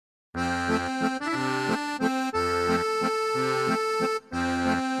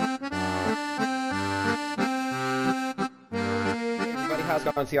how's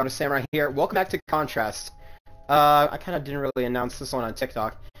it going? It's the Honest Samurai here. Welcome back to Contrast. I kind of didn't really announce this one on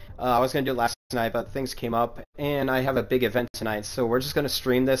TikTok. I was going to do it last night, but things came up, and I have a big event tonight, so we're just going to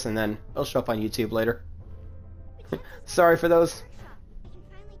stream this, and then it'll show up on YouTube later. Sorry for those.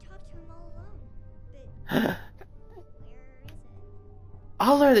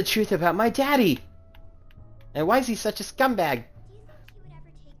 I'll learn the truth about my daddy! And why is he such a scumbag? Do you think he would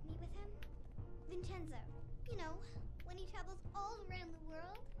ever take me with him? Vincenzo, you know, when he travels all around the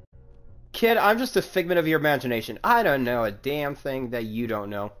world? Kid, I'm just a figment of your imagination. I don't know a damn thing that you don't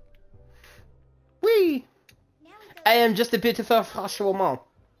know. Whee! I am just a bit of a franchement.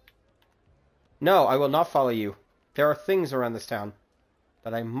 No, I will not follow you. There are things around this town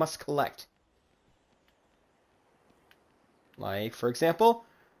that I must collect. Like, for example,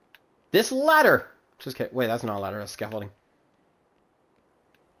 this ladder. Just kidding. Wait, that's not a ladder, that's scaffolding.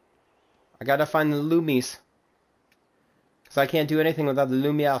 I gotta find the Loomies. Because I can't do anything without the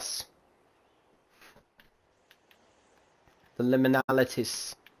Lumias. The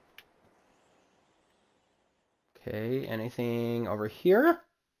liminalities. Okay, anything over here?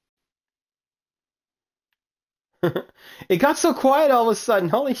 It got so quiet all of a sudden.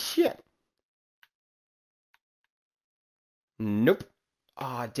 Holy shit. Nope.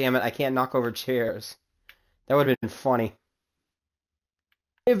 Aw, oh, damn it. I can't knock over chairs. That would have been funny.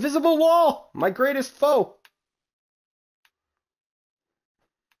 Invisible wall! My greatest foe!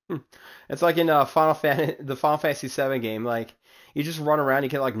 It's like in the Final Fantasy VII game. Like, you just run around, you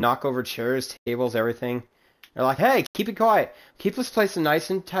can like knock over chairs, tables, everything. They're like, hey, keep it quiet. Keep this place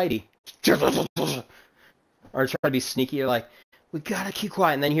nice and tidy. Or try to be sneaky. You're like, we gotta keep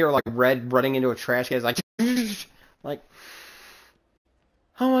quiet. And then you hear like Red running into a trash can. It's like,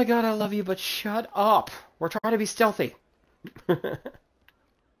 oh my god, I love you, but shut up. We're trying to be stealthy.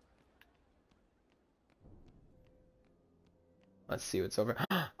 Let's see what's over.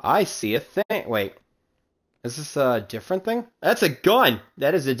 I see a thing. Wait. Is this a different thing? That's a gun!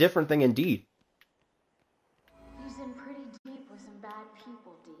 That is a different thing indeed. He's in pretty deep with some bad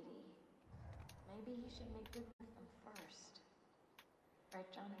people, Didi. Maybe he should make good with them first. Right,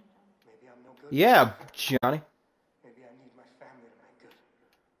 Johnny? Maybe I'm no good. Yeah, Johnny. Maybe I need my family to make good.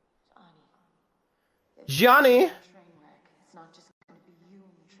 Johnny! It's not just gonna be you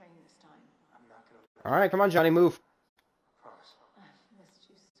in the train this time. I'm not gonna. Alright, come on, Johnny, move. Promise. I've missed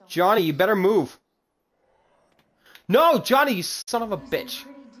you so Johnny, you better move. No, Johnny, you son of a bitch. He's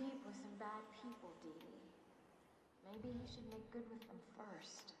in pretty deep with some bad people, Didi. Maybe he should make good with them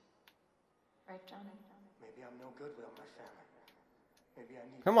first. Right, Johnny? Maybe I'm no good without my family. Maybe I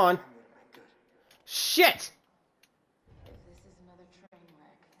need Come my on. family to make good. Shit! If this is another train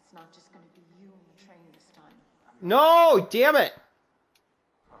wreck, it's not just gonna be you in the train this time. No, damn it!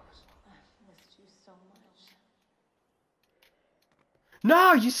 Promise. I've missed you so much.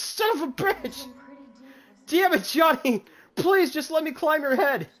 No, you son of a bitch! He's in pretty deep with some Damn it, Johnny! Please, just let me climb your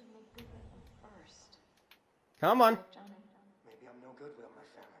head. should make good with them first. Come on. Right, Johnny? Maybe I'm no good without my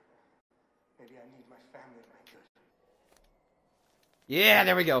family. Maybe I need my family to make good. Yeah,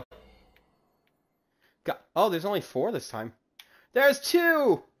 there we go. Oh, there's only 4 this time. There's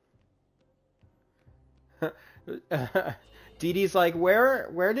 2! Didi's like,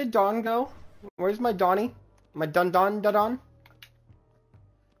 where did Dawn go? Where's my Donnie? My Don?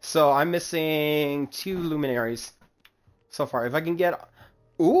 So I'm missing 2 luminaries so far. If I can get...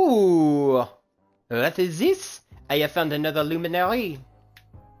 Ooh! What is this? I have found another luminary.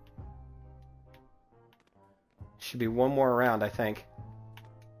 Should be 1 more around, I think.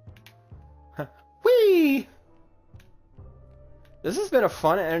 Whee! This has been a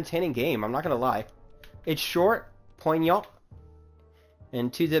fun and entertaining game, I'm not gonna lie. It's short, poignant,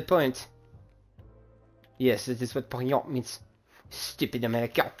 and to the point. Yes, this is what poignant means. Stupid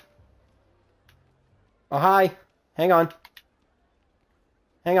American. Oh, hi. Hang on.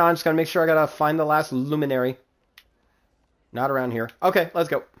 Hang on, just gotta make sure I gotta find the last luminary. Not around here. Okay, let's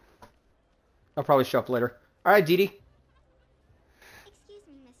go. I'll probably show up later. Alright, Didi. Excuse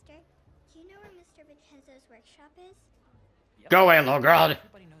me, mister. Do you know where Mr. Vincenzo's workshop is? Yep. Go away, little girl.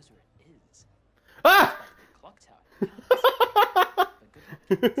 Everybody knows where it is. Ah! Clock tower.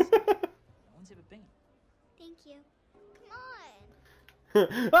 But good luck, kids. No one's ever been. Thank you. Come on.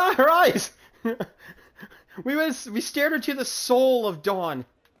 Ah, her eyes! We stared into the soul of Dawn.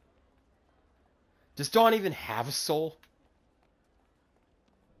 Does Dawn even have a soul?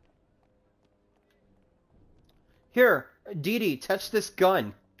 Here, Didi, touch this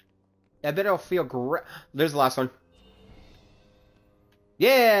gun. I bet it'll feel great. There's the last one.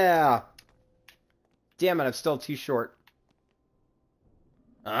 Yeah! Damn it, I'm still too short.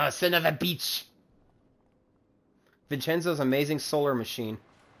 Ah, son of a bitch. Vincenzo's amazing solar machine.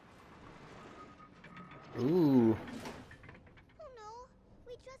 Ooh. Oh no,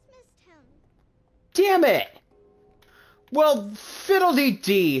 we just missed him. Damn it! Well,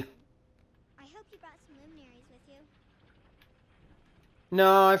 fiddle-dee-dee. I hope you brought some luminaries with you.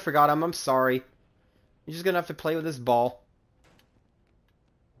 No, I forgot him. I'm sorry. You're just gonna have to play with this ball.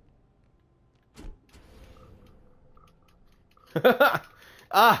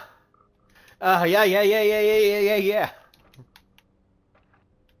 Ah! Yeah.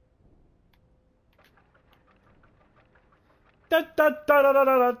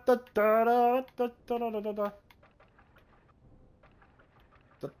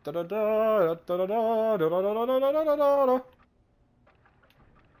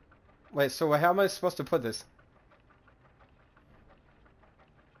 Wait, so how am I supposed to put this?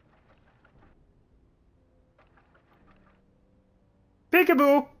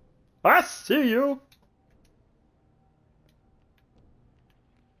 Peekaboo! I see you!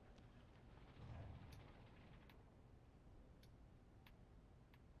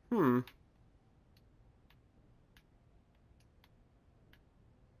 Hmm.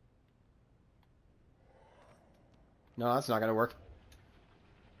 No, that's not gonna work.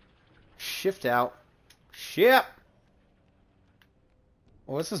 Shift out. Ship!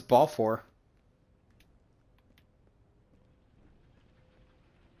 What's this ball for?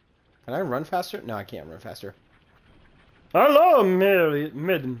 Can I run faster? No, I can't run faster. Hello,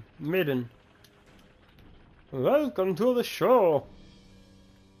 maiden. Welcome to the show.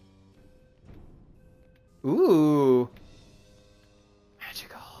 Ooh.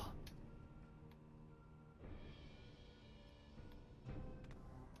 Magical.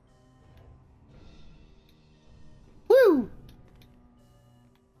 Woo!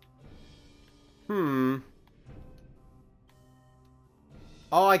 Hmm.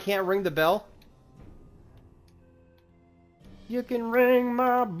 Oh, I can't ring the bell? You can ring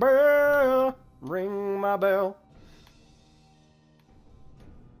my bell. Ring my bell.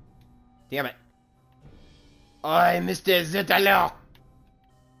 Damn it. I Mr. Zetalo.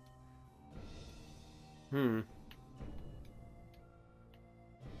 Hmm.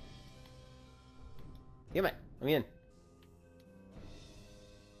 Damn it. I'm in.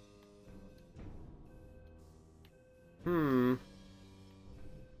 Hmm.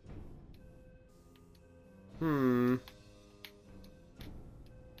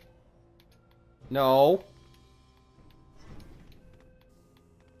 No.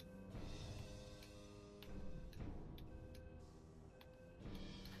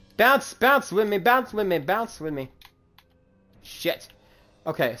 Bounce with me. Shit.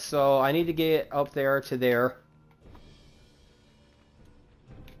 Okay, so I need to get up there to there.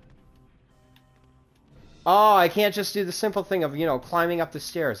 Oh, I can't just do the simple thing of, you know, climbing up the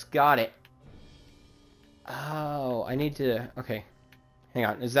stairs. Got it. Oh, I need to... Okay. Hang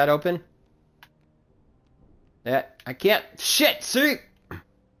on. Is that open? That... I can't... Shit! See?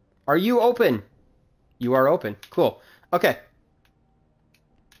 Are you open? You are open. Cool. Okay.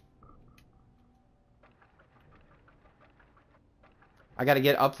 I gotta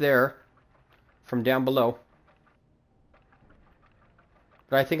get up there from down below.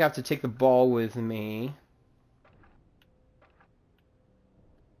 But I think I have to take the ball with me.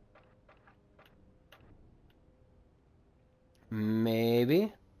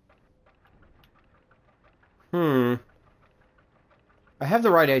 Maybe. I have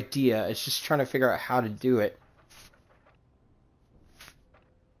the right idea. It's just trying to figure out how to do it.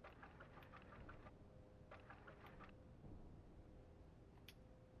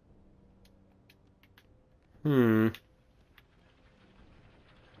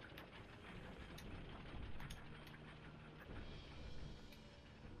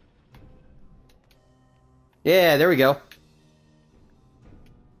 Yeah, there we go.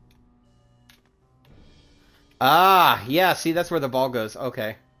 Ah, yeah, see, that's where the ball goes.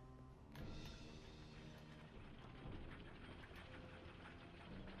 Okay.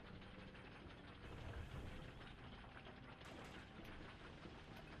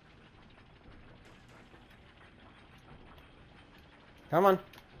 Come on.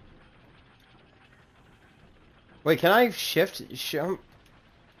 Wait, can I shift?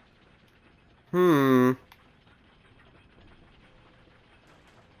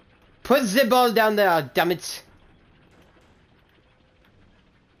 Put the ball down there, damn it.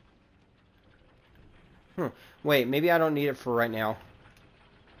 Wait, maybe I don't need it for right now.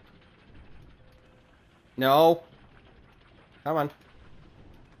 No. Come on.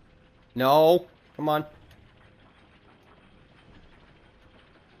 No. Come on.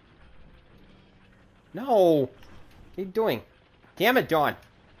 No. What are you doing? Damn it, Dawn.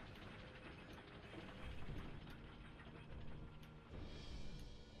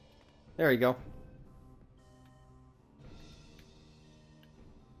 There you go.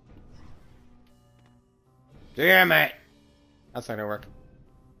 Damn it! That's not gonna work.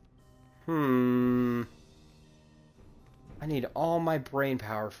 I need all my brain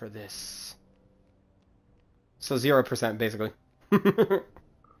power for this. So 0% basically. Okay,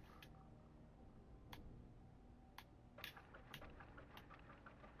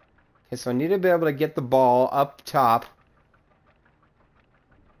 so I need to be able to get the ball up top.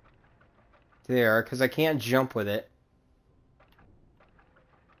 There, because I can't jump with it.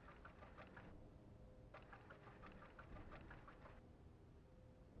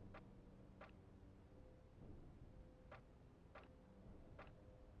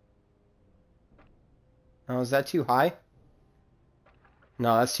 Oh, is that too high?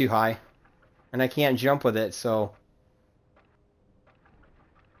 No, that's too high. And I can't jump with it, so...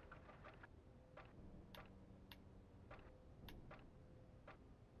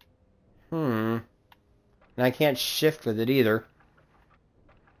 And I can't shift with it either.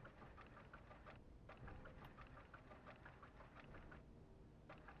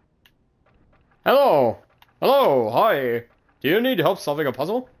 Hello! Hello! Hi! Do you need help solving a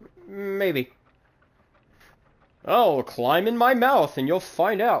puzzle? Maybe. Oh, climb in my mouth and you'll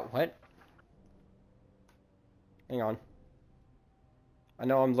find out. What? Hang on. I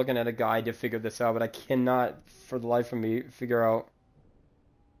know I'm looking at a guide to figure this out, but I cannot, for the life of me, figure out.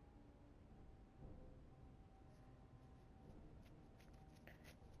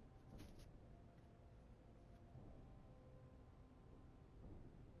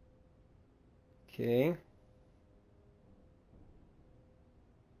 Okay.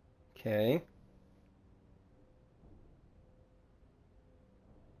 Okay.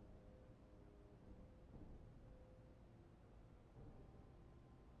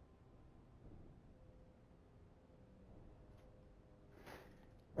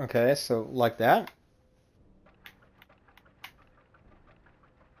 Okay, so like that.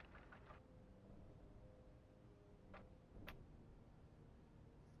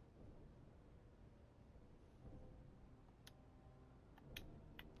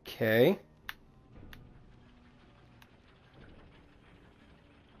 Okay.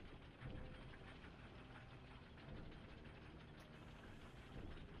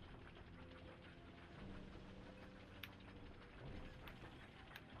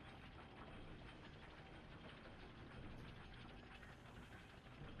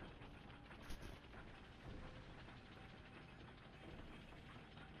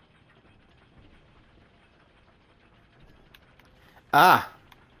 Ah!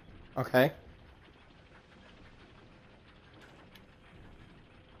 Okay.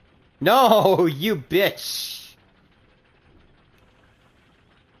 No, you bitch!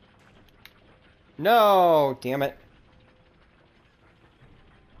 No, damn it.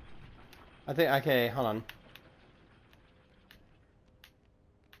 I think, okay, hold on.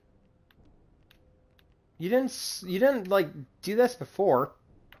 You didn't, like, do this before.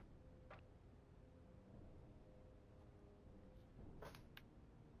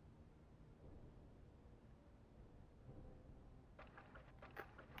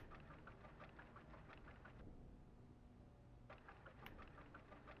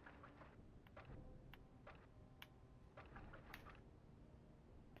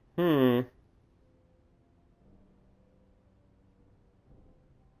 Hmm.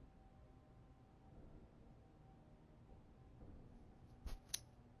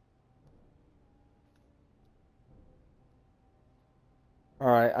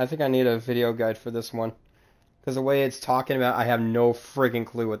 Alright, I think I need a video guide for this one. Because the way it's talking about, I have no friggin'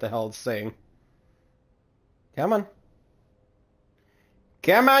 clue what the hell it's saying. Come on.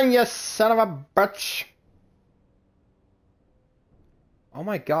 Come on, you son of a bitch! Oh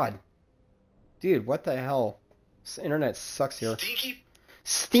my god. Dude, what the hell? This internet sucks here. Stinky.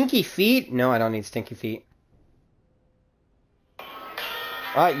 Stinky feet? No, I don't need stinky feet.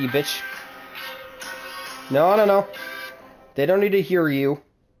 Alright, you bitch. No, no, no. They don't need to hear you.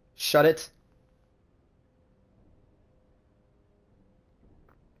 Shut it.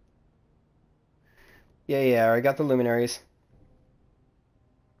 Yeah, yeah, I got the luminaries.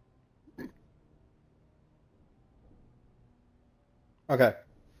 Okay.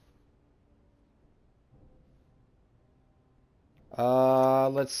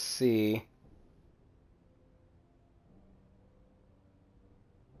 Let's see.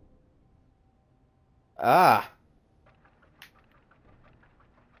 Ah.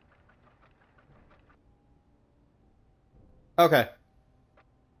 Okay.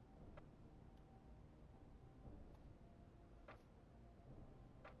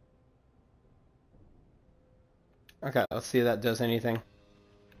 Okay, let's see if that does anything.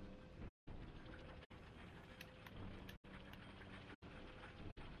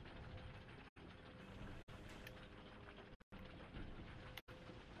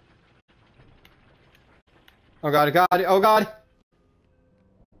 Oh god, oh god, oh god!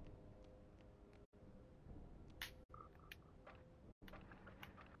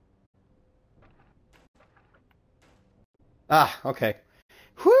 Ah, okay.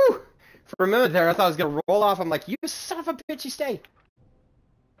 Whew! For a minute there, I thought I was gonna roll off. I'm like, you son of a bitch, you stay!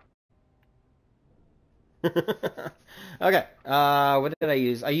 Okay, what did I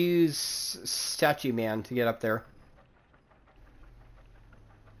use? I used Statue Man to get up there.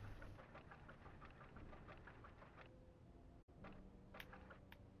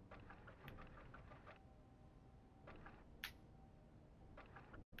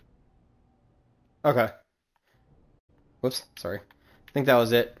 Okay. Whoops, sorry. I think that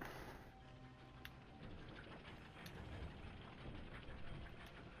was it.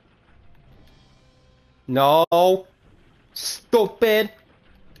 No! Stupid!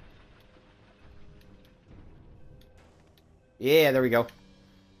 Yeah, there we go.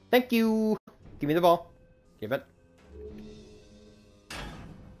 Thank you! Give me the ball. Give it.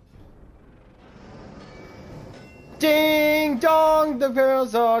 Ding dong, the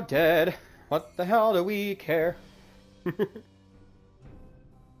girls are dead. What the hell do we care?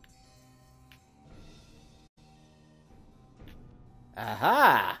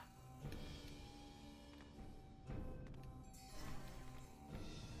 Aha!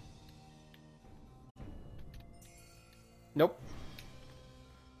 Nope.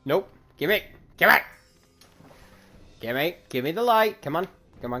 Nope. Give me. Give it. Give me. Give me the light. Come on.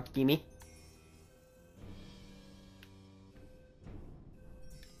 Come on. Give me.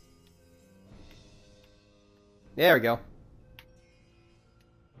 There we go.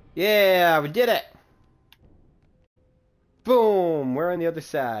 Yeah, we did it. Boom. We're on the other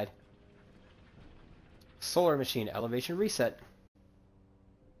side. Solar machine. Elevation reset.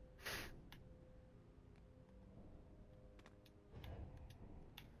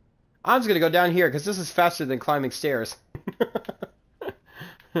 I'm just gonna go down here because this is faster than climbing stairs.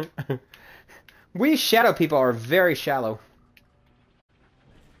 We shadow people are very shallow.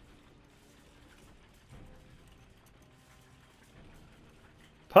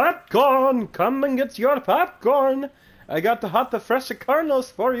 Popcorn! Come and get your popcorn! I got the hot, the fresh Carlos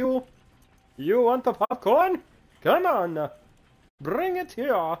for you! You want the popcorn? Come on! Bring it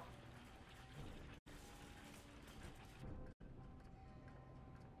here!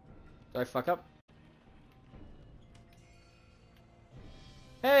 Did I fuck up?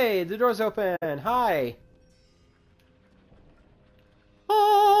 Hey, the door's open! Hi!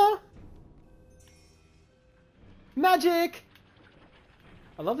 Oh! Magic!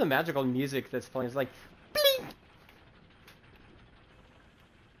 I love the magical music that's playing. It's like, blink!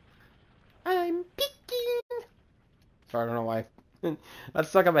 I'm peeking! Sorry, I don't know why. That's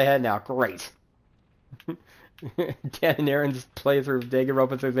stuck in my head now. Great. Dan and Aaron just play through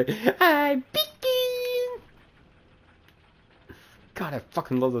Danganronpa and say, I'm peeking! God, I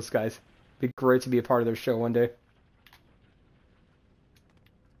fucking love those guys. It'd be great to be a part of their show one day.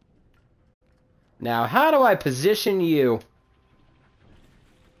 Now, how do I position you?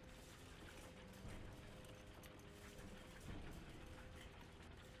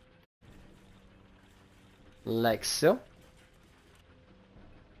 Like so.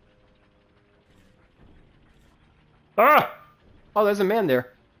 Ah! Oh, there's a man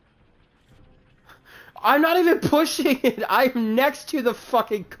there. I'm not even pushing it. I'm next to the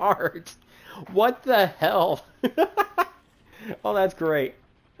fucking cart. What the hell? Oh, that's great.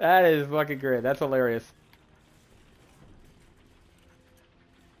 That is fucking great. That's hilarious.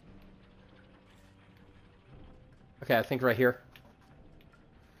 Okay, I think right here.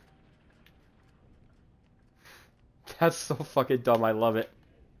 That's so fucking dumb. I love it.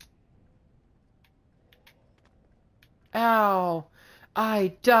 Ow!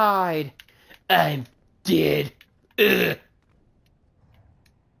 I died! I'm dead! Ugh.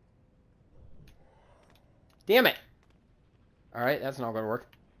 Damn it! Alright, that's not gonna work.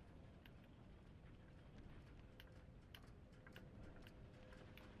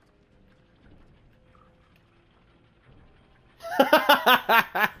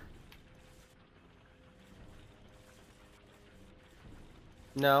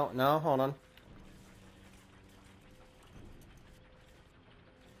 No, no, hold on.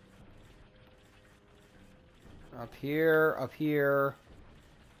 Up here, up here.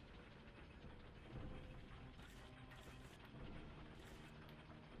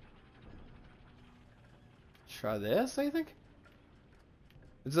 Try this, I think?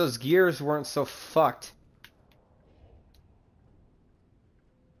 If those gears weren't so fucked.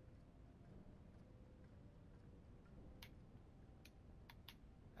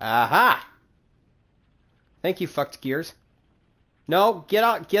 Aha! Thank you, fucked gears. No, get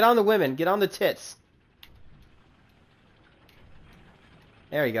on the women. Get on the tits.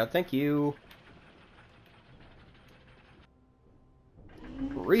 There you go. Thank you.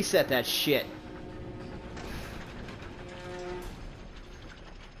 Reset that shit.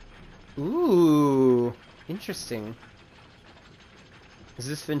 Ooh, interesting. Is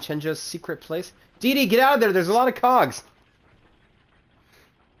this Vincenzo's secret place? Didi, get out of there! There's a lot of cogs!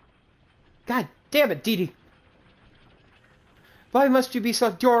 God damn it, Didi! Why must you be so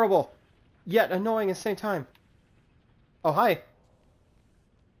adorable, yet annoying at the same time? Oh, hi.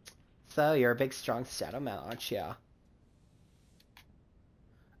 So, you're a big, strong shadow man, aren't you? I'm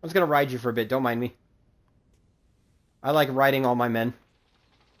just gonna ride you for a bit, don't mind me. I like riding all my men.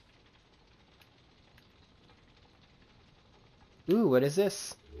 Ooh, what is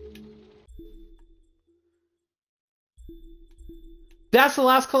this? That's the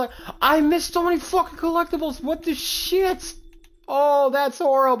last collect. I missed so many fucking collectibles. What the shit? Oh, that's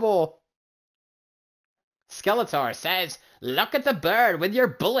horrible. Skeletor says, "Look at the bird with your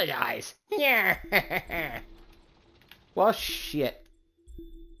bullet eyes." Yeah. Well, shit.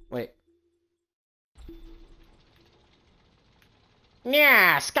 Wait.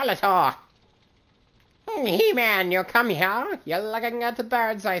 Yeah, Skeletor. He-Man, you come here. You're looking at the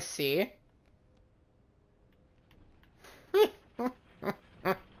birds, I see.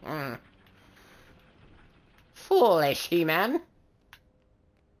 Foolish, He-Man.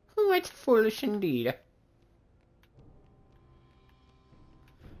 Quite foolish indeed.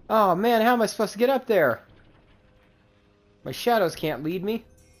 Oh man, how am I supposed to get up there? My shadows can't lead me.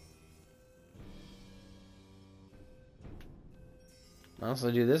 I'll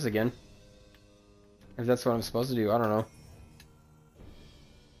also do this again. If that's what I'm supposed to do, I don't know.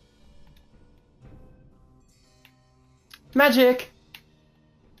 Magic!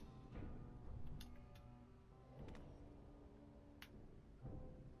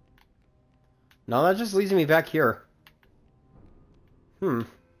 No, that just leads me back here.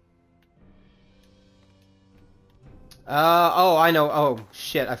 Oh, I know. Oh,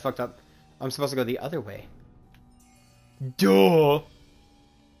 shit, I fucked up. I'm supposed to go the other way. Duh!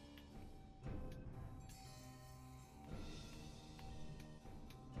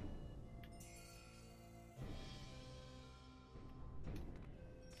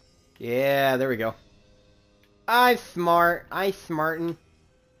 Yeah, there we go. I smartin'.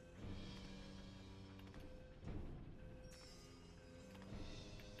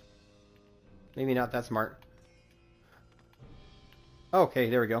 Maybe not that smart. Okay,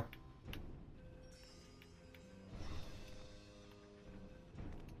 there we go.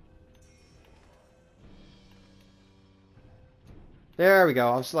 There we go.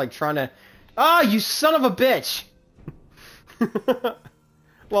 I was like trying to... Ah, you son of a bitch!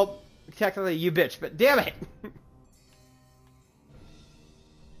 Well, technically you bitch, but damn it!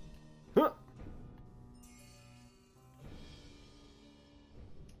 Huh.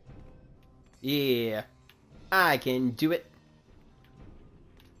 Yeah, I can do it.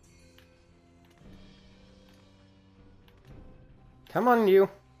 Come on, you.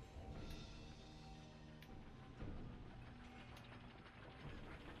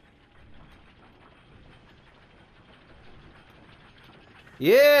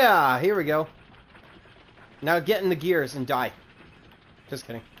 Yeah, here we go. Now get in the gears and die. Just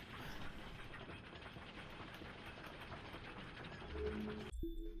kidding.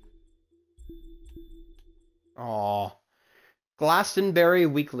 Aww. Glastonbury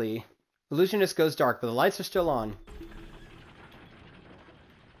Weekly. Illusionist goes dark, but the lights are still on.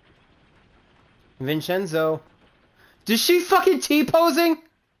 Vincenzo. Does she fucking T-posing?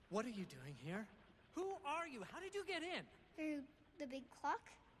 What are you doing here? Who are you? How did you get in? Through the big clock?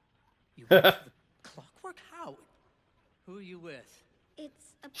 You went to the clockwork? How? Who are you with?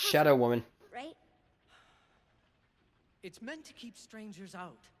 It's a puzzle, Shadow Woman. right? It's meant to keep strangers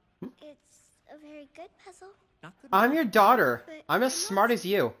out. It's a very good puzzle. Not good I'm enough. your daughter. But I'm as I'm smart also- as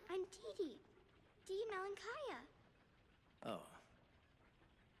you. I'm Didi. Didi Malankaya. Oh.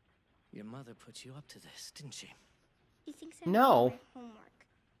 Your mother put you up to this, didn't she? He thinks I'm No. doing my homework.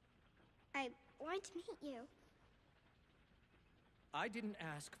 I wanted to meet you. I didn't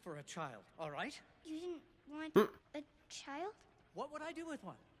ask for a child, all right? You didn't want a child? What would I do with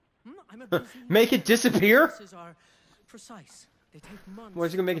one? I'm a busy Make man. it disappear? Processes are precise. They take months.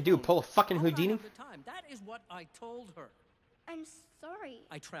 What's he gonna make it do? Pull a fucking How would I Houdini? have the time? That is what I told her. I'm sorry.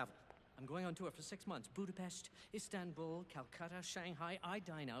 I travel. I'm going on tour for 6 months. Budapest, Istanbul, Calcutta, Shanghai. I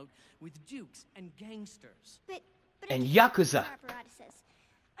dine out with dukes and gangsters. But And I can't Yakuza. do apparatuses.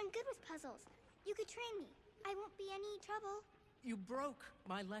 I'm good with puzzles. You could train me. I won't be any trouble. You broke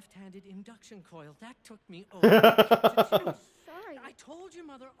my left-handed induction coil. That took me over. to choose. Sorry. I told your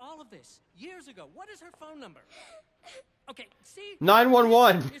mother all of this years ago. What is her phone number? Okay, see?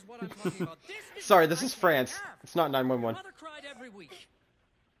 911. This is what I'm talking about. This is Sorry, what this I is can't France. have. It's not Your 911. mother cried every week.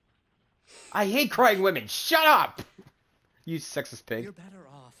 I hate crying women. Shut up! You sexist pig. You're better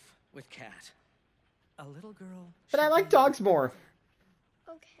off with Kat. A little girl. But I should like be dogs with more.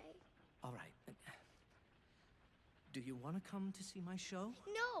 mother. Okay. All right. Do you want to come to see my show?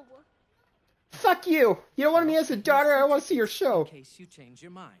 No. Fuck you! You don't want me as a daughter, I want to see your In show. case you change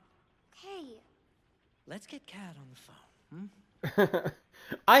your mind. Hey. Let's get Kat on the phone.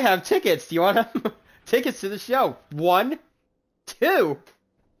 I have tickets. Do you want them? Tickets to the show. 1, 2.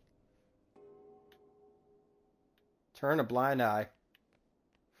 Turn a blind eye.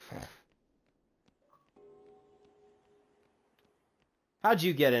 How'd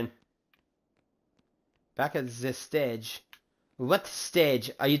you get in? Back at the stage. What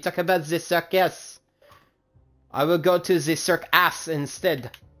stage? Are you talking about the circus? I will go to the circus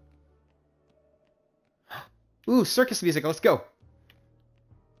instead. Ooh, circus music. Let's go.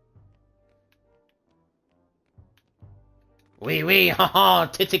 Oui, oui, haha,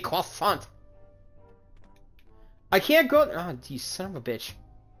 titty croissant. I can't go. Oh, you son of a bitch.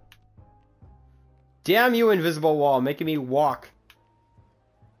 Damn you, invisible wall, making me walk.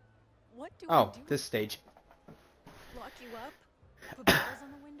 What do Oh, we do? this stage. Lock you up? Put bars on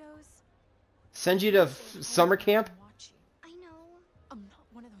the windows? Send you to summer camp? Watch you. I know. I'm not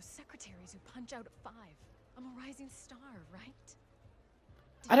one of those secretaries who punch out at 5. I'm a rising star, right?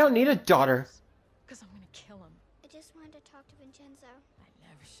 I don't need a daughter. Because I'm gonna kill him. I just wanted to talk to Vincenzo. I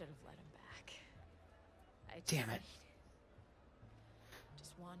never should have let him back. Damn it.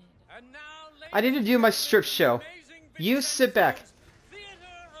 Just wanted. And now, I need to do my strip show. amazing You sit back. Vincenzo's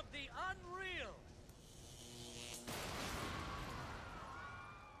Theater of the Unreal.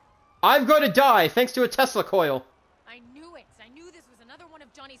 I'm going to die thanks to a Tesla coil. I knew it. I knew this was another one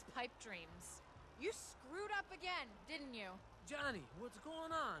of Johnny's pipe dreams. You screwed up again, didn't you? Johnny, what's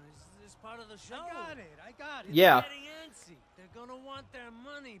going on? Is this part of the show? I got it. Yeah. Getting antsy. They're gonna want their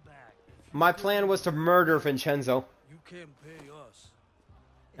money back. My plan was to murder Vincenzo. You can't pay us.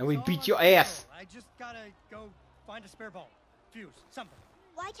 And we It's beat all your under ass. control. I just gotta go find a spare bulb, fuse, something.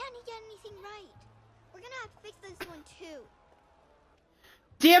 Why can't he get anything right? We're gonna have to fix this one too.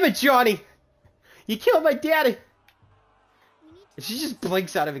 Damn it, Johnny! You killed my daddy! We need And to she just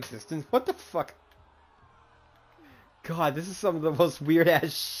blinks out of existence. What the fuck? God, this is some of the most weird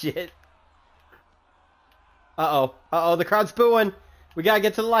ass shit. Uh-oh. Uh-oh, the crowd's booing. We gotta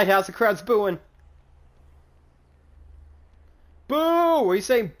get to the lighthouse. The crowd's booing. Boo! Were you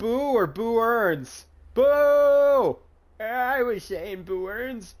saying boo or boo earns? Boo! I was saying boo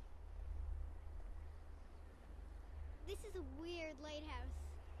earns. This is a weird lighthouse.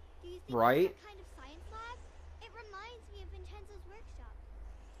 Do you think Right? it's some kind of science lab? It reminds me of Vincenzo's workshop.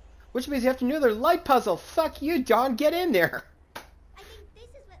 Which means you have to know their light puzzle. Fuck you, John. Get in there. I think this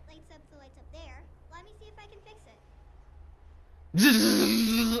is what lights up the lights up there. Let me see if I can fix it.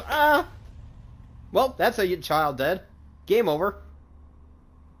 Well, that's a child dead. Game over.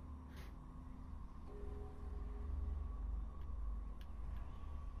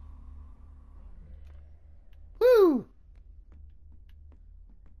 Woo!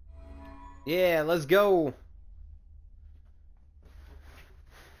 Yeah, let's go.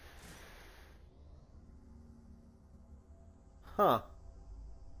 Huh.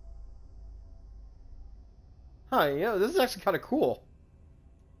 Huh, you know, this is actually kind of cool.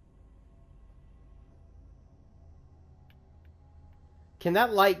 Can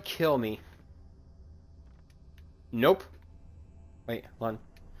that light kill me? Nope. Wait, hold on.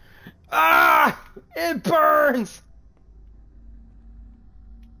 Ah! It burns!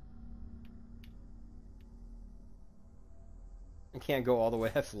 I can't go all the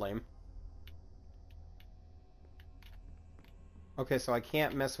way. That's lame. Okay, so I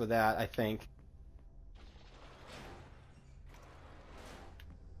can't mess with that, I think.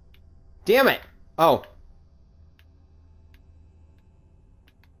 Damn it! Oh.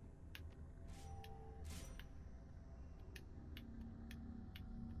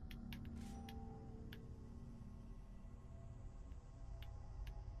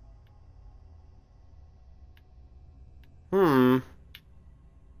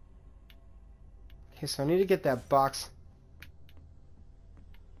 Okay, so I need to get that box.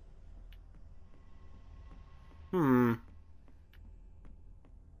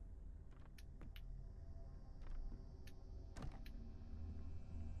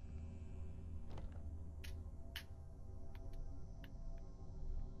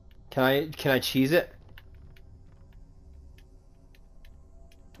 Can I cheese it?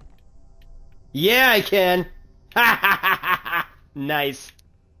 Yeah, I can. Ha ha ha ha ha. Nice.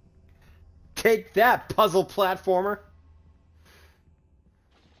 Take that, puzzle platformer.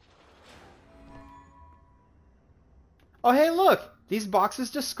 Oh, hey, look! These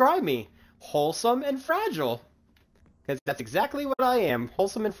boxes describe me. Wholesome and fragile. Because that's exactly what I am.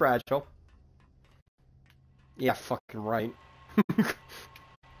 Wholesome and fragile. Yeah, fucking right.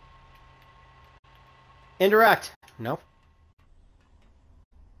 Interact. No.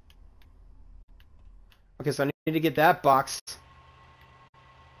 Okay, so I need to get that box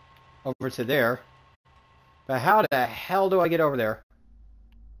over to there. But how the hell do I get over there?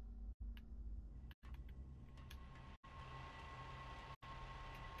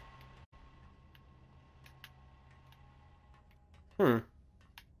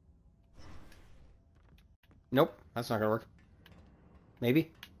 Nope, that's not gonna work.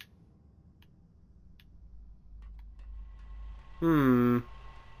 Maybe? Hmm.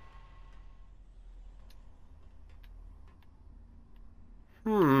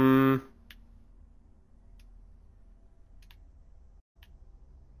 Hmm.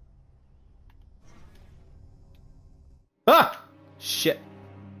 Ah! Shit.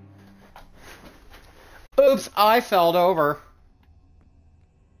 Oops, I fell over.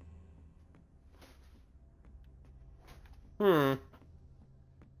 Hmm.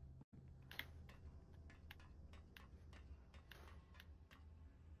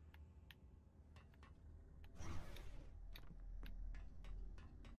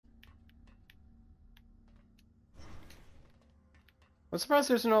 I'm surprised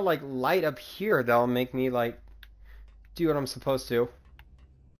there's no, like, light up here that'll make me, like, do what I'm supposed to.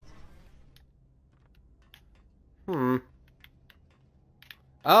 Hmm.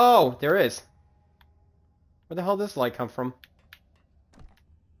 Oh, there is. Where the hell did this light come from?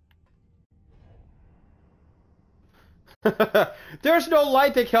 There's no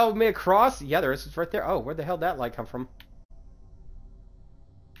light that can help me across. Yeah, there is. It's right there. Oh, where the hell did that light come from?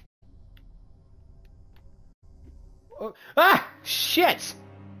 Oh, ah! Shit!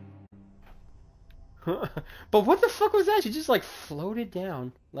 But what the fuck was that? She just, like, floated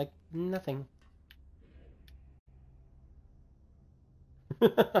down. Like, nothing.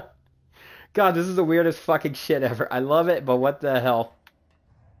 God, this is the weirdest fucking shit ever. I love it, but what the hell?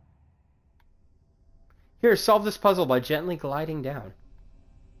 Here, solve this puzzle by gently gliding down.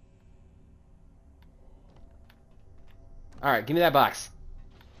 Alright, give me that box.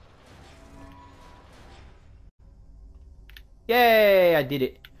 Yay, I did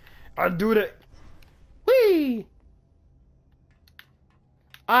it. I did it. Whee!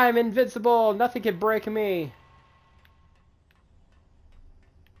 I'm invincible. Nothing can break me.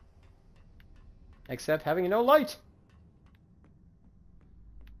 Except having no light.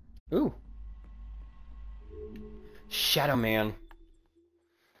 Ooh. Shadow Man.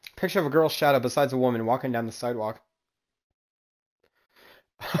 Picture of a girl's shadow besides a woman walking down the sidewalk.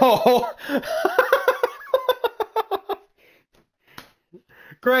 Oh!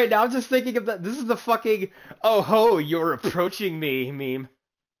 Great, now I'm just thinking of that. This is the fucking, oh ho, you're approaching me meme.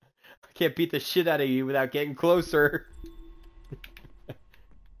 I can't beat the shit out of you without getting closer.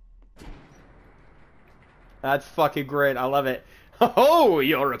 That's fucking great, I love it. Oh,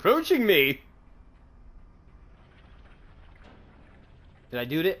 you're approaching me! Did I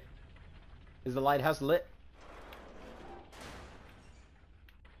do it? Is the lighthouse lit?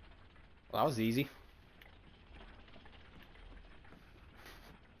 Well, that was easy.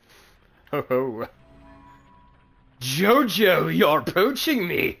 Ho ho. Jojo, you're approaching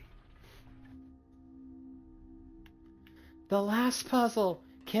me! The last puzzle.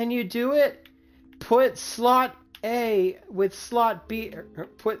 Can you do it? Put slot A with slot B.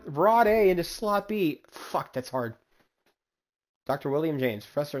 Put rod A into slot B. Fuck, that's hard. Dr. William James,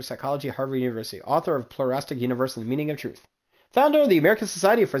 Professor of Psychology at Harvard University, author of Pluralistic Universe and the Meaning of Truth. Founder of the American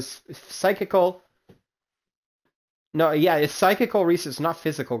Society for Psychical... No, yeah, it's psychical research, not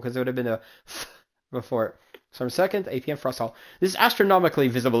physical, because it would have been a before it. Summer 2nd, 8 p.m. Frost Hall. This astronomically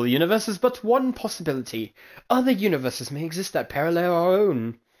visible universe is but one possibility. Other universes may exist that parallel our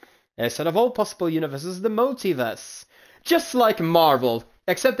own. A set of all possible universes, the multiverse. Just like Marvel,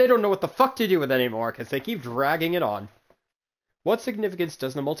 except they don't know what the fuck to do with it anymore, because they keep dragging it on. What significance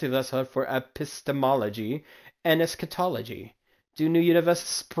does the multiverse have for epistemology and eschatology? Do new universes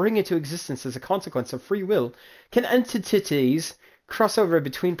spring into existence as a consequence of free will? Can entities cross over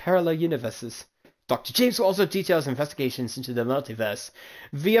between parallel universes? Dr. James also details investigations into the multiverse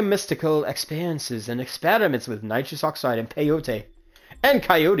via mystical experiences and experiments with nitrous oxide and peyote. And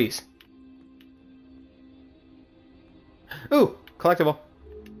coyotes. Ooh, collectible.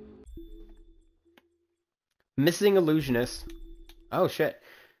 Missing illusionist. Oh shit.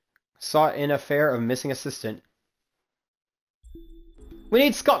 Sought in affair of missing assistant. We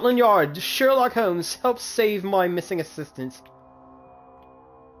need Scotland Yard. Sherlock Holmes, help save my missing assistant.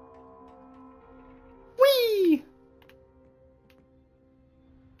 Whee!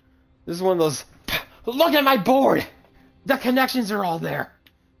 This is one of those... Look at my board! The connections are all there!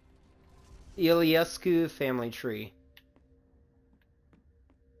 Iliescu family tree.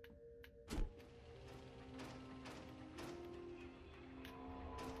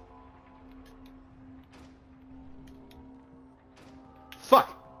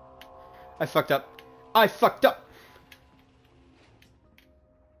 Fuck! I fucked up. I fucked up!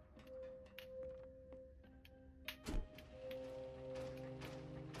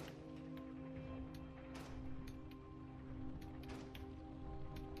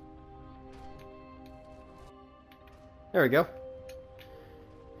 There we go.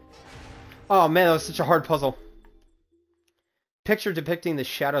 Oh man, that was such a hard puzzle. Picture depicting the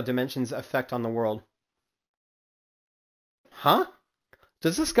shadow dimension's effect on the world. Huh?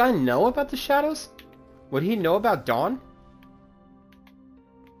 Does this guy know about the shadows? Would he know about Dawn?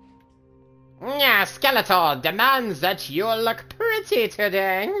 Yeah, Skeletor demands that you look pretty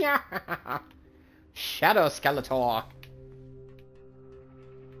today. Shadow Skeletor.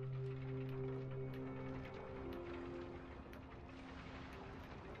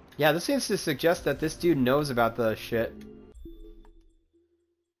 Yeah, this seems to suggest that this dude knows about the shit.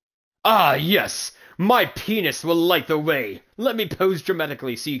 Ah, yes! My penis will light the way! Let me pose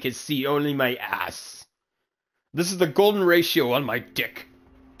dramatically so you can see only my ass. This is the golden ratio on my dick.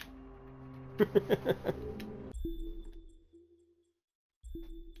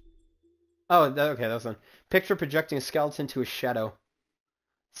 Oh, okay, that was one. Picture projecting a skeleton to a shadow.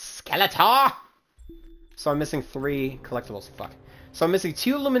 Skeletor! So I'm missing 3 collectibles. Fuck. So I'm missing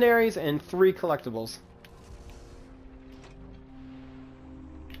 2 luminaries and 3 collectibles.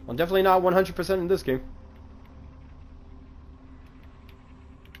 Well, definitely not 100% in this game.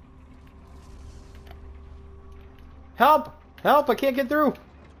 Help! Help! I can't get through!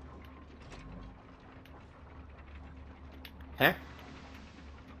 Huh?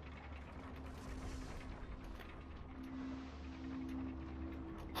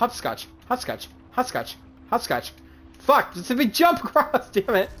 Hopscotch! Hopscotch! Hopscotch! Hopscotch! Fuck! It's a big jump across!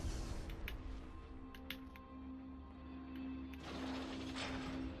 Damn it!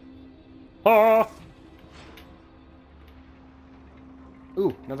 Ah!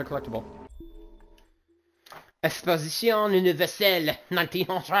 Ooh, another collectible. Exposition universelle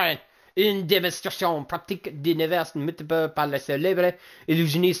 1900. Une démonstration pratique d'univers multiple par le célèbre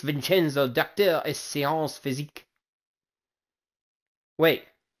illusionniste Vincenzo, docteur et sciences physiques. Wait,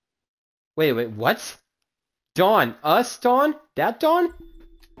 what? Dawn? Us, Dawn? That Dawn?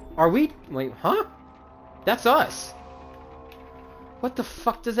 Are we? Wait, huh? That's us. What the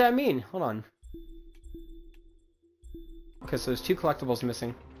fuck does that mean? Hold on. Okay, so there's 2 collectibles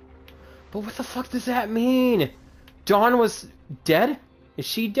missing. But what the fuck does that mean? Dawn was dead? Is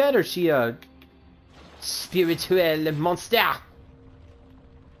she dead or is she a spirituel monster?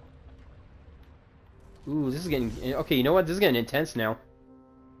 Ooh, this is getting... Okay, you know what? This is getting intense now.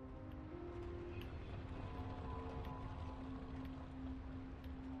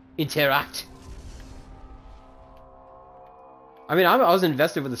 Interact. I mean, I was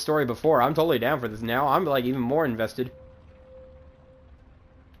invested with the story before. I'm totally down for this now. I'm like even more invested.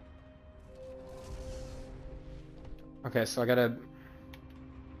 Okay, so I gotta...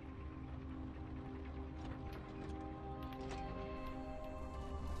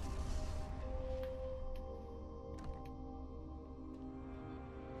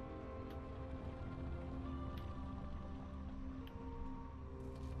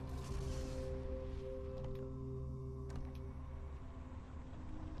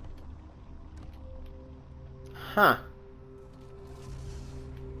 Huh.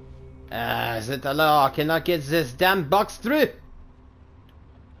 Is it the law? I cannot get this damn box through.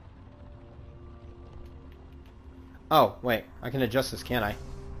 Oh, wait. I can adjust this, can't I?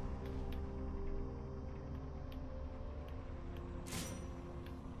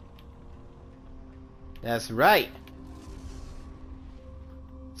 That's right.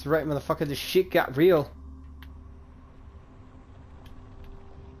 That's right, motherfucker. This shit got real.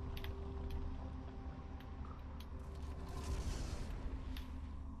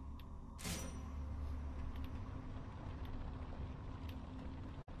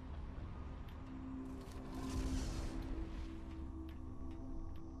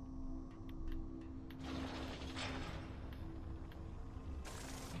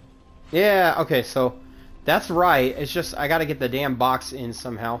 Yeah, okay, so that's right. It's just I gotta get the damn box in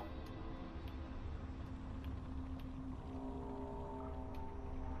somehow.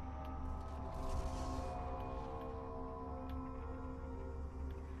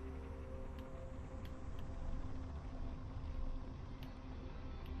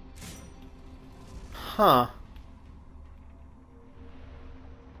 Huh.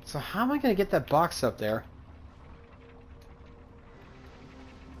 So how am I gonna get that box up there?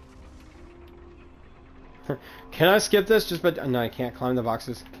 Can I skip this just by... No, I can't climb the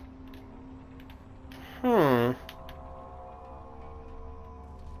boxes. Hmm.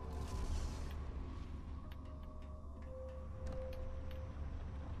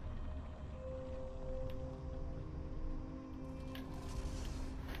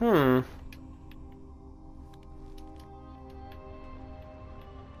 Hmm.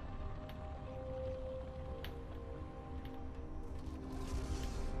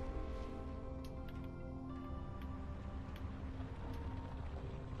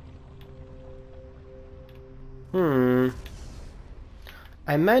 Hmm.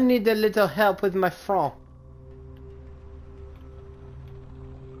 I might need a little help with my front.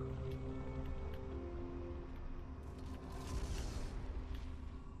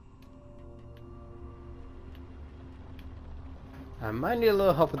 I might need a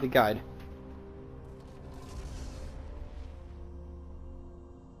little help with the guide.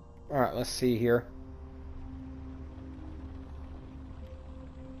 Alright, let's see here.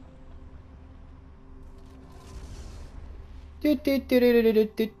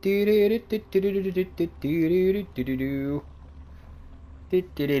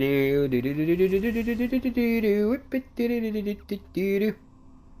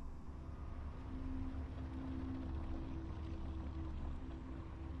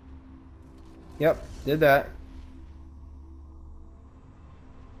 Yep, did that.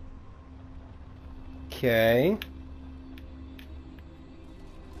 Okay.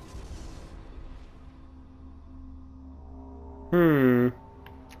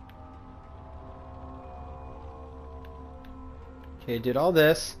 Okay, did all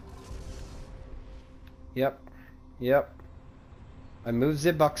this. Yep. Yep. I moved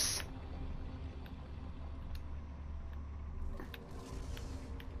the box.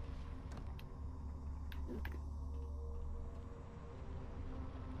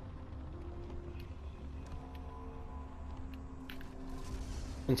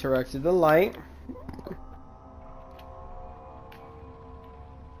 Interacted the light.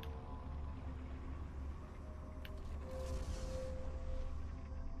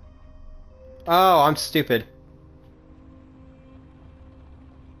 Oh, I'm stupid.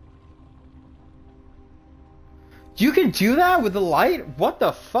 You can do that with the light? What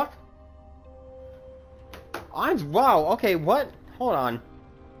the fuck? Wow, okay, what? Hold on.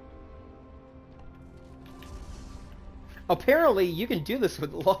 Apparently, you can do this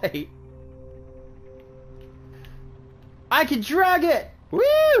with light. I can drag it!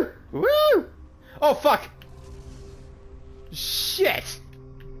 Woo! Woo! Oh, fuck! Shit!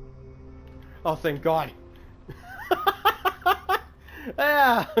 Oh, thank God.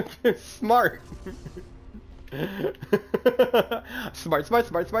 Ah, smart. Smart, smart,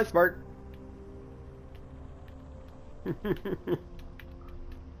 smart, smart, smart.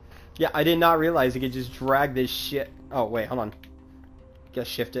 Yeah, I did not realize you could just drag this shit. Oh, wait, hold on. Gotta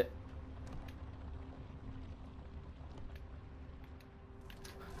shift it.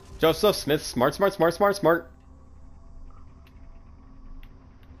 Joseph Smith, smart, smart, smart, smart, smart.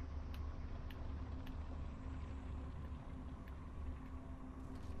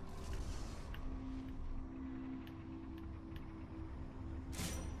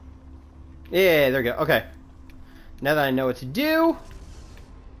 Yeah, there we go. Okay. Now that I know what to do.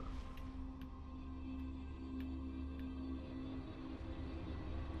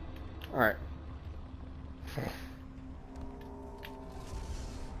 Alright.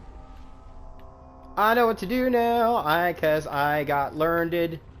 I know what to do now, cause I got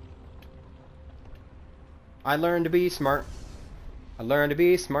learned. I learned to be smart. I learned to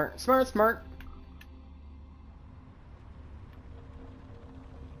be smart, smart, smart.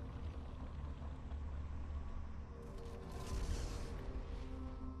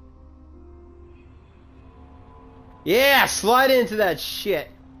 Yeah, slide into that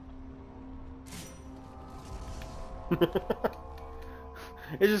shit.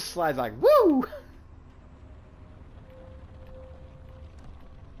 It just slides like, woo!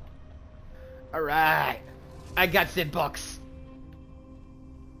 Alright. I got the box.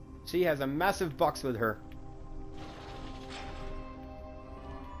 She has a massive box with her.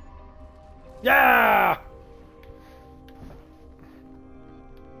 Yeah!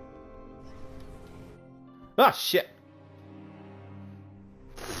 Ah, shit.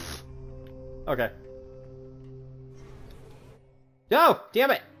 Okay. No!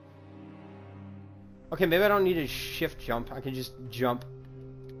 Damn it! Okay, maybe I don't need a shift jump. I can just jump.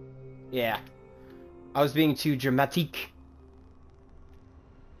 Yeah. I was being too dramatic.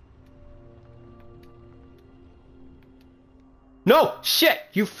 No! Shit!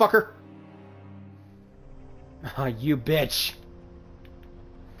 You fucker! Ah, you bitch.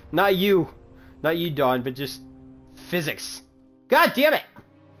 Not you. Not you, Dawn, but just physics. God damn it!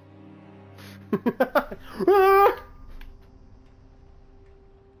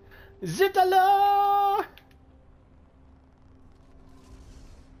 Zitala!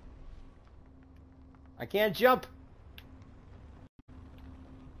 I can't jump.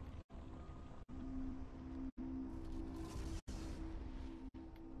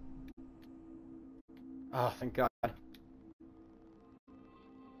 Oh, thank God.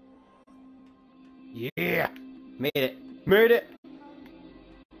 Yeah! Made it. Made it!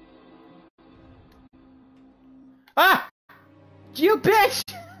 Ah! You bitch!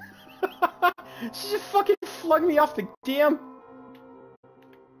 She just fucking flung me off the damn...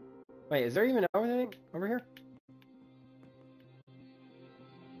 Wait, is there even anything over here?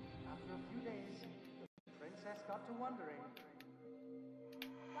 After a few days, the princess got to wondering.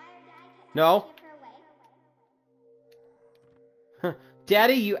 Why our dad kept No. trying to give her away?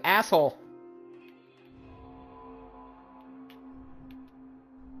 Daddy, you asshole.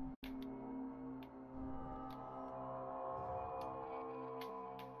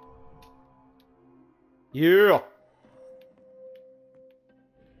 Yeah.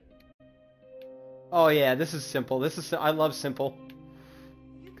 Oh yeah, this is simple. This is I love simple.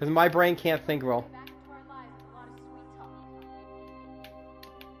 Cuz my brain can't think well. Back into our lives with a lot of sweet talk.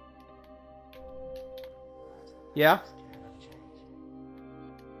 Yeah?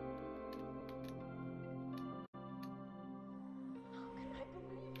 I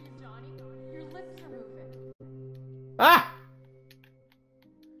believe you, Johnny. Your lips are moving. Ah!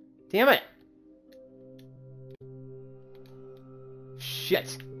 Damn it.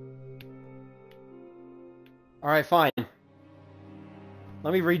 Shit. Alright, fine.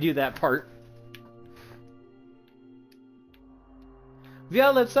 Let me redo that part.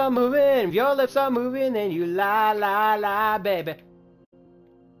 Your lips are moving, and you lie, lie, lie, baby.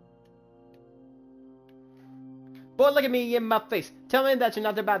 Boy, look at me in my face. Tell me that you're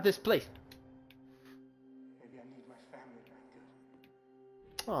not about this place. Maybe I need my family back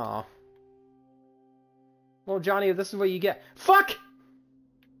good. Aw. Well, Johnny, this is what you get. Fuck!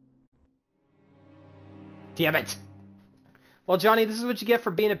 Damn it. Well, Johnny, this is what you get for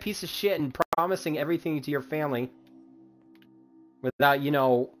being a piece of shit and promising everything to your family. Without, you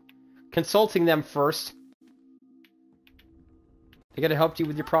know, consulting them first. They gotta help you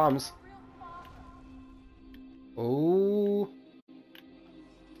with your problems. Oh.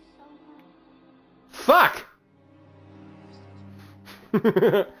 Fuck!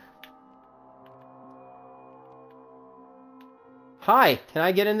 Hi, can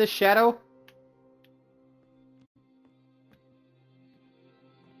I get in this shadow?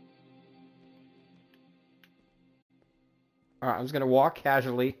 Alright, I'm just gonna walk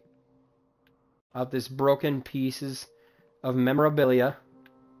casually up this broken pieces of memorabilia.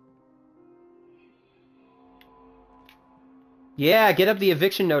 Yeah, get up the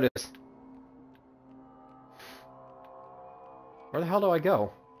eviction notice. Where the hell do I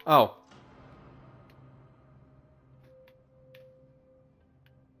go? Oh.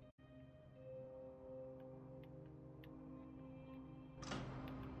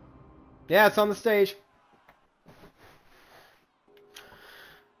 Yeah, it's on the stage.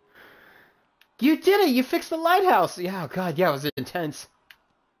 You did it! You fixed the lighthouse! Yeah, oh God, yeah, it was intense.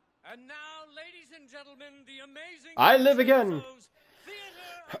 And now, ladies and gentlemen, the amazing I live again! Vincenzo's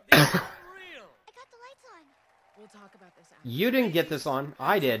Theater of the Unreal. I got the lights on. We'll talk about this after. You didn't get this on.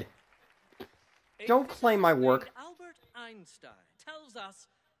 I did. Don't claim my work. Albert Einstein tells us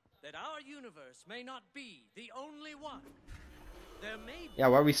that our universe may not be the only one. There may be Yeah,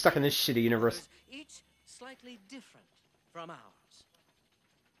 why are we stuck in this shitty universe? each slightly different from ours.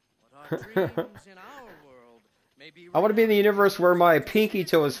 What our dreams in our world may be I want to be in the universe where my pinky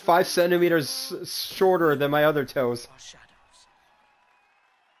toe is 5 centimeters shorter than my other toes. or shadows.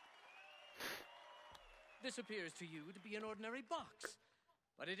 This appears to you to be an ordinary box,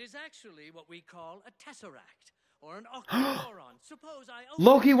 but it is actually what we call a tesseract, or an oxymoron. Suppose I open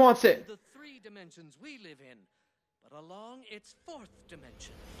Loki wants it! the 3 dimensions we live in, but along its 4th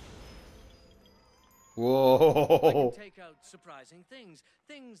dimension. I Whoa. can take out surprising things,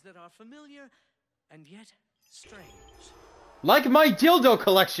 things that are familiar and yet strange. Like my dildo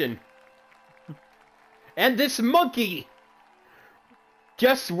collection! And this monkey!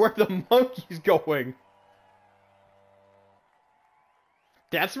 Guess where the monkey's going?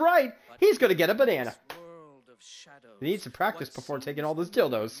 That's right! He's gonna get a banana. This world of shadows, He needs to practice what before taking seems all those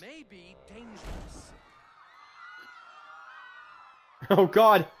dildos. may be dangerous. Oh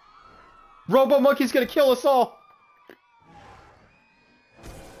God! Robo Monkey's gonna kill us all!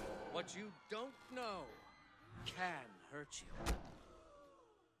 What you don't know can hurt you.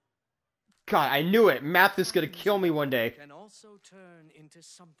 God, I knew it. Math is gonna kill me one day. Can also turn into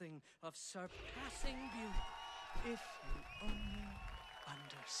something of surpassing beauty if you only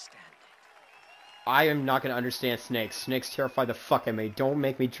understand it. I am not gonna understand snakes. Snakes terrify the fuck out of me. Don't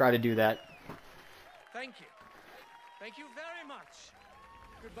make me try to do that. Thank you. Thank you very much.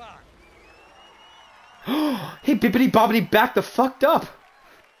 Goodbye. Hey, bippity bobbity, back the fucked up.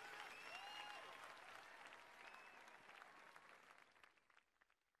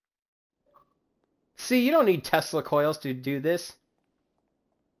 See, you don't need Tesla coils to do this.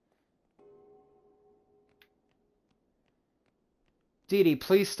 Didi,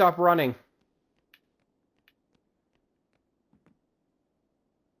 please stop running.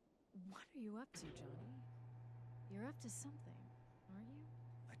 What are you up to, Johnny? You're up to something, aren't you?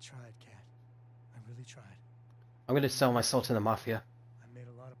 I tried, Kat. I really tried. I'm gonna sell my soul to the mafia. I made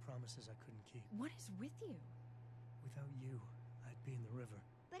a lot of promises I couldn't keep. What is with you? Without you, I'd be in the river.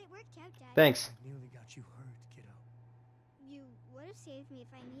 But it worked out, Dad. Thanks. I nearly got you hurt, kiddo. You would have saved me if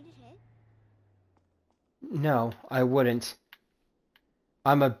I needed it. No, I wouldn't.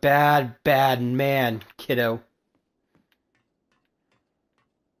 I'm a bad, bad man, kiddo.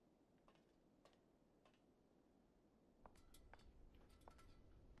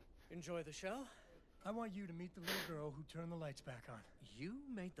 Enjoy the show? I want you to meet the little girl who turned the lights back on. You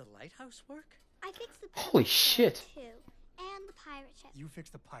made the lighthouse work? I fixed the Holy pirate shit. ship, too. And the pirate ship. You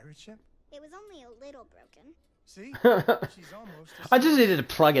fixed the pirate ship? It was only a little broken. See? She's almost I just needed to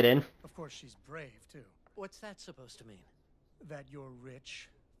plug it in. Of course, she's brave, too. What's that supposed to mean? That you're rich,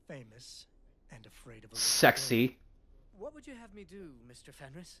 famous, and afraid of a little Sexy. girl. What would you have me do, Mr.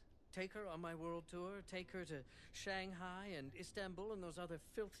 Fenris? Take her on my world tour? Take her to Shanghai and Istanbul and those other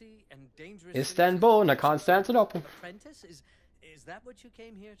filthy and dangerous cities? Istanbul and Constantinople. Apprentice? Is that what you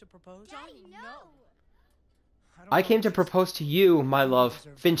came here to propose? Daddy, no! don't I know came if to she's- propose to you, my love,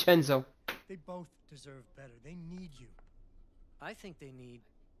 Vincenzo. They both deserve better. They need you. I think they need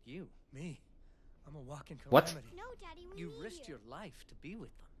you. Me? I'm a walking What? calamity. No, Daddy, we You need risked you. your life to be with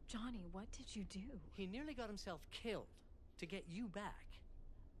them. Johnny, what did you do? He nearly got himself killed to get you back.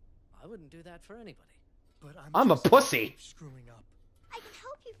 I wouldn't do that for anybody. But I'm a just pussy. Screwing up. I can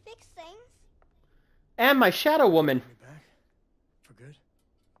help you fix things. And my shadow woman. Me back? For good?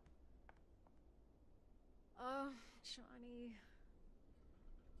 Oh, Johnny.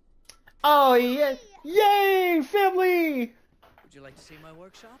 Oh, yeah. Yay, family! Would you like to see my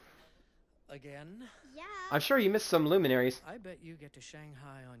workshop? Again? Yeah, I'm sure you missed some luminaries. I bet you get to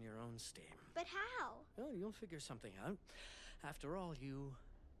Shanghai on your own steam. but how? Well, you'll figure something out. After all, you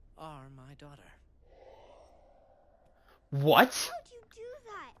are my daughter. What? How'd you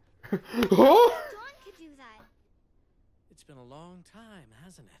do that? Huh? Dawn could do that. It's been a long time,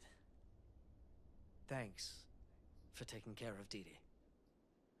 hasn't it? Thanks for taking care of Didi.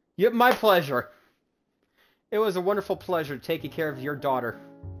 Yep, my pleasure. It was a wonderful pleasure taking care of your daughter.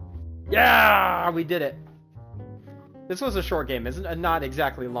 Yeah, we did it. This was a short game, isn't it? Not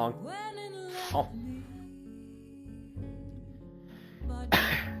exactly long. Oh.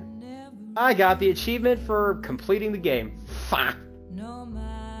 I got the achievement for completing the game. Fuck.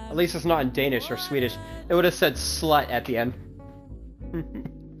 At least it's not in Danish or Swedish. It would have said slut at the end.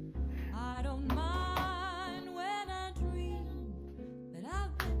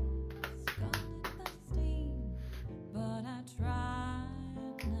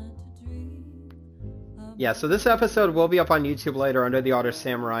 Yeah, so this episode will be up on YouTube later under the Otter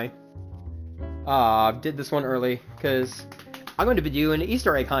Samurai. Did this one early, because I'm going to be doing an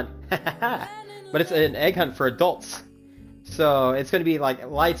Easter egg hunt. But it's an egg hunt for adults. So it's going to be like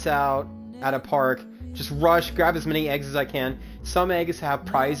lights out at a park. Just rush, grab as many eggs as I can. Some eggs have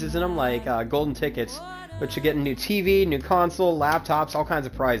prizes in them, like golden tickets, which you get a new TV, new console, laptops, all kinds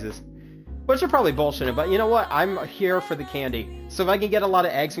of prizes. Which are probably bullshitting, but you know what? I'm here for the candy. So if I can get a lot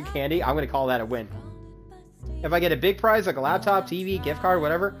of eggs and candy, I'm going to call that a win. If I get a big prize, like a laptop, TV, gift card,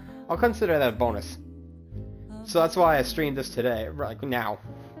 whatever, I'll consider that a bonus. So that's why I streamed this today, like now.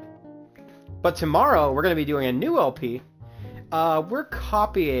 But tomorrow, we're going to be doing a new LP. We're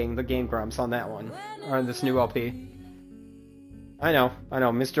copying the Game Grumps on that one, or this new LP. I know,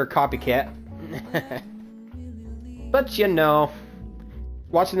 Mr. Copycat. But you know,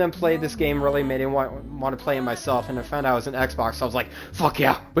 watching them play this game really made me want to play it myself, and I found out it was an Xbox, so I was like, fuck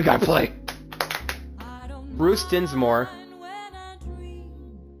yeah, we gotta play! Bruce Dinsmore,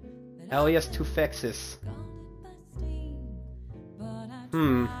 alias Tufexis.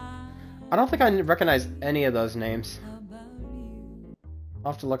 I don't think I recognize any of those names.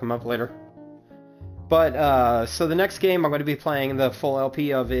 I'll have to look them up later. But, so the next game I'm going to be playing the full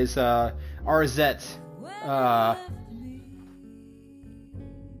LP of is, RZ.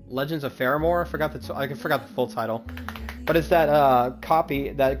 Legends of Faramore? I forgot the full title. But it's that,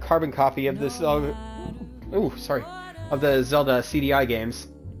 that carbon copy of this, of the Zelda CDI games.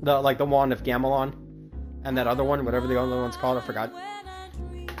 Like the Wand of Gamelon. And that other one, whatever the other one's called, I forgot.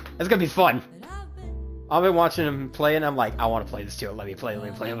 It's gonna be fun. I've been watching him play and I'm like, I want to play this too. Let me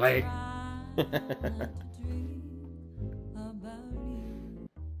play.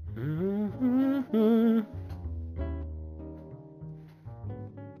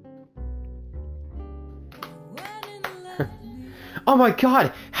 Oh my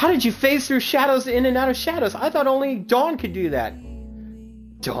god! How did you phase through shadows in and out of shadows? I thought only Dawn could do that.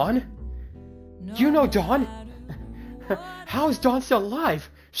 Dawn? You know Dawn? How is Dawn still alive?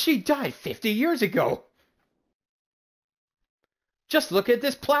 She died 50 years ago. Just look at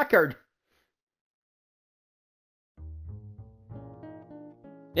this placard.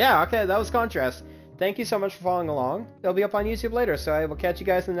 Yeah, okay, that was Contrast. Thank you so much for following along. They'll be up on YouTube later, so I will catch you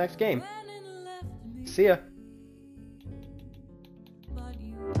guys in the next game. See ya.